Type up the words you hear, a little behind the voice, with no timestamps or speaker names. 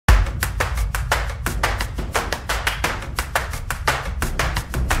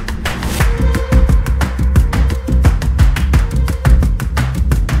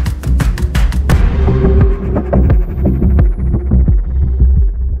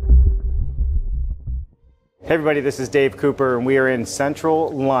Hey everybody, this is Dave Cooper and we are in central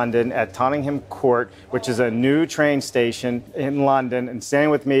London at Tottenham Court, which is a new train station in London. And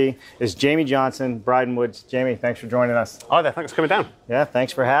standing with me is Jamie Johnson, Bryden Woods. Jamie, thanks for joining us. Hi there, thanks for coming down. Yeah,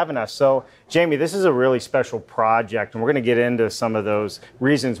 thanks for having us. So Jamie, this is a really special project and we're going to get into some of those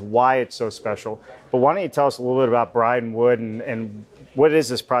reasons why it's so special. But why don't you tell us a little bit about Bryden Wood and what is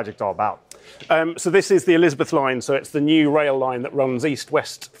this project all about? So this is the Elizabeth line, so it's the new rail line that runs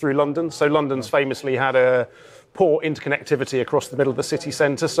east-west through London. So London's famously had a poor interconnectivity across the middle of the city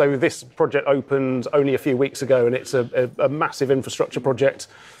centre. So this project opened only a few weeks ago and it's a massive infrastructure project,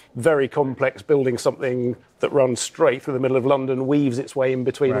 very complex, building something that runs straight through the middle of London, weaves its way in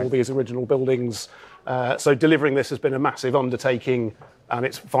between all these original buildings. So delivering this has been a massive undertaking. And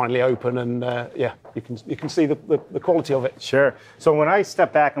it's finally open, and yeah, you can see the quality of it. Sure. So when I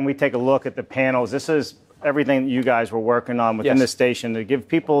step back and we take a look at the panels, this is everything that you guys were working on within the station to give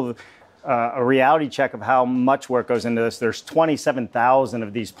people a reality check of how much work goes into this. There's 27,000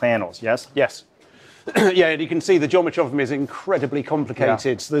 of these panels. Yes. Yes. Yeah, and you can see the geometry of them is incredibly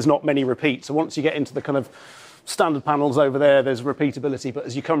complicated. So there's not many repeats. So once you get into the kind of standard panels over there, there's repeatability. But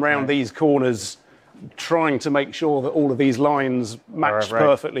as you come around these corners, trying to make sure that all of these lines matched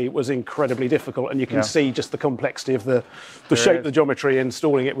perfectly was incredibly difficult, and you can see just the complexity of the shape, the geometry.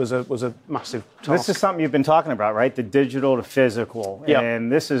 Installing it was a massive task. This is something you've been talking about, right? The digital to physical,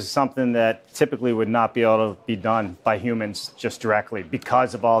 and this is something that typically would not be able to be done by humans just directly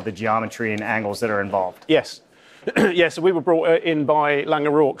because of all the geometry and angles that are involved. Yes. Yeah, so we were brought in by Lang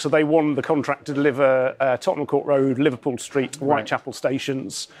O'Rourke, so they won the contract to deliver Tottenham Court Road, Liverpool Street, Whitechapel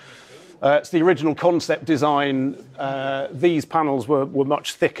stations. It's the original concept design. These panels were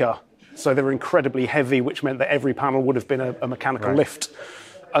much thicker, so they were incredibly heavy, which meant that every panel would have been a mechanical lift.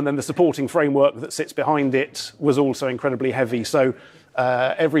 And then the supporting framework that sits behind it was also incredibly heavy. So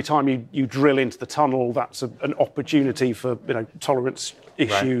every time you drill into the tunnel, that's an opportunity for tolerance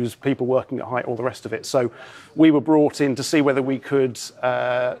issues, people working at height, all the rest of it. So we were brought in to see whether we could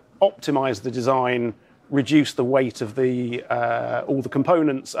optimise the design, reduce the weight of all the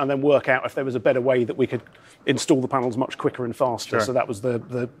components, and then work out if there was a better way that we could install the panels much quicker and faster. So that was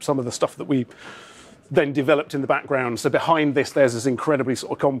some of the stuff that we then developed in the background. So behind this, there's this incredibly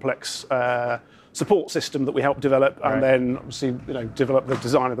sort of complex support system that we helped develop, and then obviously develop the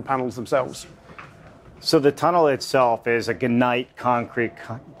design of the panels themselves. So the tunnel itself is a granite concrete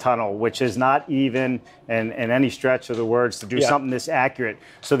tunnel, which is not even in any stretch of the words to do something this accurate.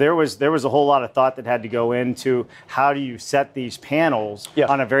 So there was a whole lot of thought that had to go into how do you set these panels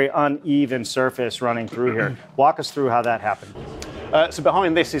on a very uneven surface running through here. Walk us through how that happened. So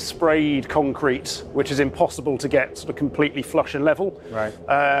behind this is sprayed concrete, which is impossible to get sort of completely flush and level.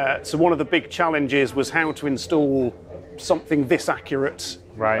 So one of the big challenges was how to install something this accurate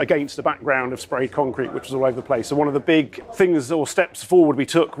against a background of sprayed concrete, which was all over the place. So one of the big things or steps forward we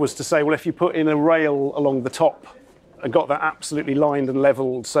took was to say, well, if you put in a rail along the top and got that absolutely lined and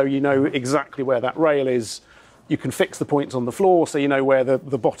leveled, so you know exactly where that rail is, you can fix the points on the floor, so you know where the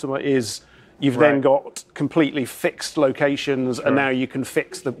bottom is. You've then got completely fixed locations, and now you can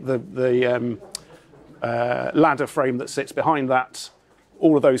fix the ladder frame that sits behind that.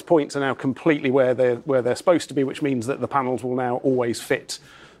 All of those points are now completely where they're supposed to be, which means that the panels will now always fit.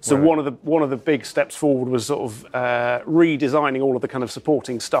 So one of the big steps forward was sort of redesigning all of the kind of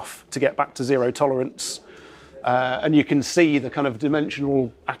supporting stuff to get back to zero tolerance. And you can see the kind of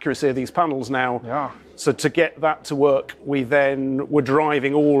dimensional accuracy of these panels now. So to get that to work, we then were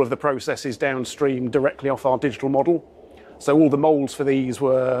driving all of the processes downstream directly off our digital model. So all the molds for these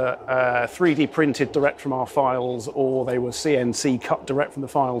were 3D printed direct from our files, or they were CNC cut direct from the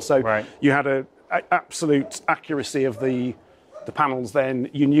files. So you had an absolute accuracy of the panels then.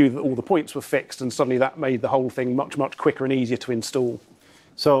 You knew that all the points were fixed, and suddenly that made the whole thing much, much quicker and easier to install.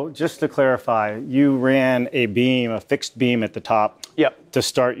 So just to clarify, you ran a fixed beam at the top to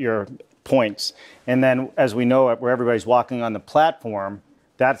start your points. And then, as we know it, where everybody's walking on the platform,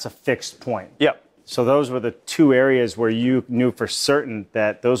 that's a fixed point. So those were the two areas where you knew for certain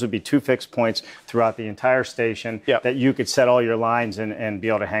that those would be two fixed points throughout the entire station, that you could set all your lines and be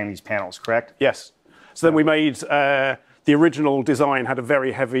able to hang these panels, correct? Yes. So then we made, the original design had a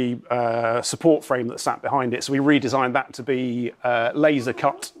very heavy support frame that sat behind it. So we redesigned that to be laser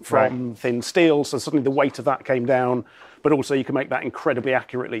cut from thin steel. So suddenly the weight of that came down, but also you can make that incredibly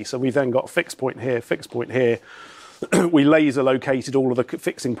accurately. So we've then got fixed point here, fixed point here. We laser located all of the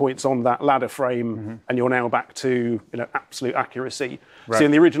fixing points on that ladder frame, and you're now back to absolute accuracy. So in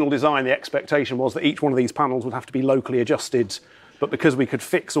the original design, the expectation was that each one of these panels would have to be locally adjusted, but because we could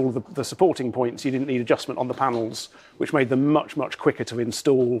fix all the supporting points, you didn't need adjustment on the panels, which made them much, much quicker to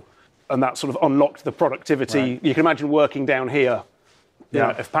install. and that sort of unlocked the productivity. Right. You can imagine working down here. You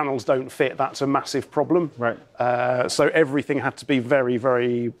know, if panels don't fit, that's a massive problem. Right. So everything had to be very,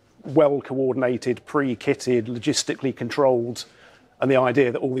 very well coordinated, pre-kitted, logistically controlled, and the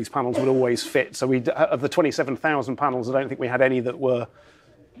idea that all these panels would always fit. So of the 27,000 panels, I don't think we had any that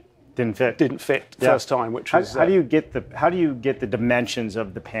didn't fit first time. Which was how do you get the dimensions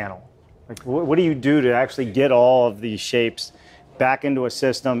of the panel? Like, what do you do to actually get all of these shapes back into a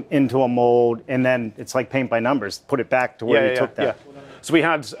system, into a mold, and then it's like paint by numbers, put it back to where you took that? Yeah. So we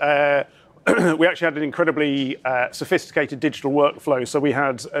had, we actually had an incredibly sophisticated digital workflow. So we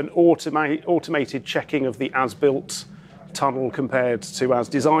had an automated checking of the as-built tunnel compared to as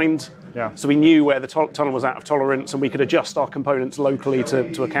designed. Yeah. So we knew where the tunnel was out of tolerance, and we could adjust our components locally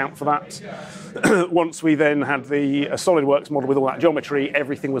to account for that. Once we then had the SolidWorks model with all that geometry,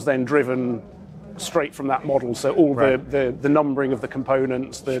 everything was then driven straight from that model. So all the numbering of the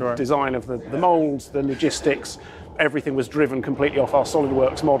components, the design of the molds, the logistics, everything was driven completely off our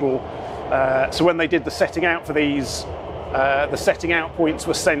SolidWorks model. So when they did the setting out for these, the setting out points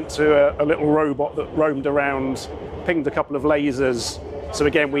were sent to a little robot that roamed around, pinged a couple of lasers. So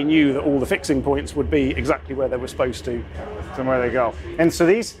again, we knew that all the fixing points would be exactly where they were supposed to. From where they go. And so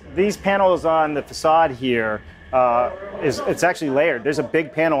these panels on the facade here, it's actually layered. There's a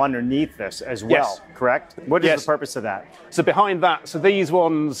big panel underneath this as well, correct? What is the purpose of that? So behind that, so these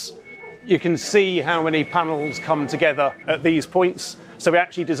ones, you can see how many panels come together at these points. So we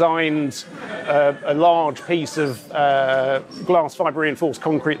actually designed a large piece of glass fibre reinforced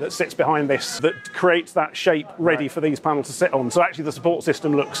concrete that sits behind this that creates that shape ready for these panels to sit on. So actually the support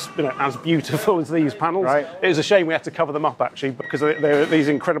system looks as beautiful as these panels. Right. It was a shame we had to cover them up actually because they're these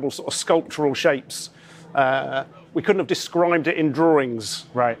incredible sort of sculptural shapes. We couldn't have described it in drawings.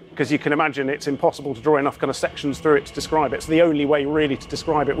 Right. Because you can imagine it's impossible to draw enough kind of sections through it to describe it. So the only way really to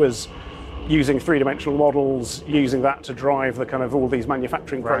describe it was using three-dimensional models, using that to drive the kind of all these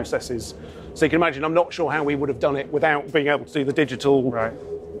manufacturing processes. So you can imagine, I'm not sure how we would have done it without being able to do the digital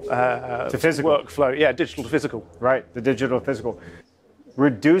to physical workflow. Yeah, digital to physical. Right, the digital to physical.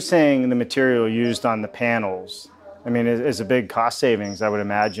 Reducing the material used on the panels, I mean, is a big cost savings, I would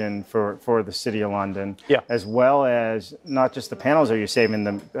imagine, for the City of London. Yeah. As well as not just the panels are you saving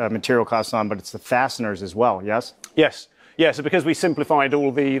the material costs on, but it's the fasteners as well, yes? Yes. Yeah, so because we simplified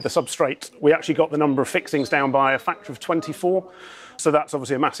all the substrate, we actually got the number of fixings down by a factor of 24. So that's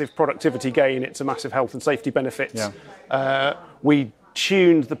obviously a massive productivity gain. It's a massive health and safety benefit. Yeah. We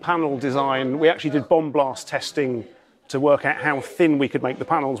tuned the panel design. We actually did bomb blast testing to work out how thin we could make the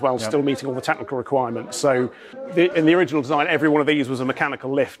panels while still meeting all the technical requirements. So in the original design, every one of these was a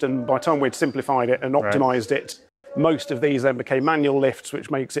mechanical lift, and by the time we'd simplified it and optimized it, most of these then became manual lifts,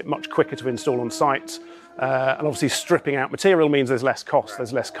 which makes it much quicker to install on site. And obviously stripping out material means there's less cost,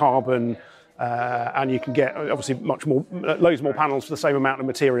 there's less carbon, and you can get obviously loads more panels for the same amount of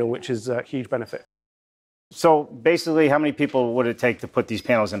material, which is a huge benefit. So basically, how many people would it take to put these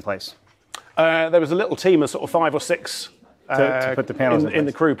panels in place? There was a little team of sort of 5 or 6 to put the panels in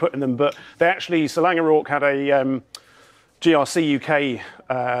the crew putting them, but they actually, so Lang & O'Rourke had a GRC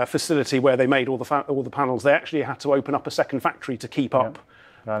UK facility where they made all the panels. They actually had to open up a second factory to keep up.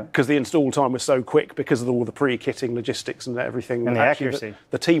 Because the install time was so quick because of all the pre-kitting logistics and everything. And the accuracy.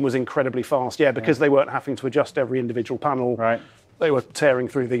 The team was incredibly fast, because they weren't having to adjust every individual panel. Right. They were tearing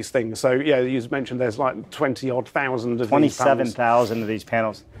through these things. So, you mentioned there's like 20-odd thousand of 27,000 of these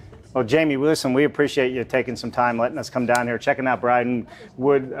panels. Well, Jamie, listen, we appreciate you taking some time, letting us come down here, checking out Bryden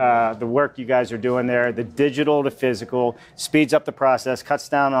Wood, the work you guys are doing there, the digital to physical, speeds up the process, cuts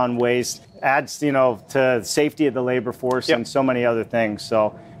down on waste, adds, to safety of the labor force and so many other things.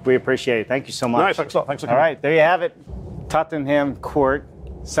 So we appreciate it. Thank you so much. No, thanks a lot. Thanks for coming. All right, there you have it. Tottenham Court,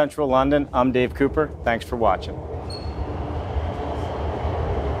 Central London. I'm Dave Cooper. Thanks for watching.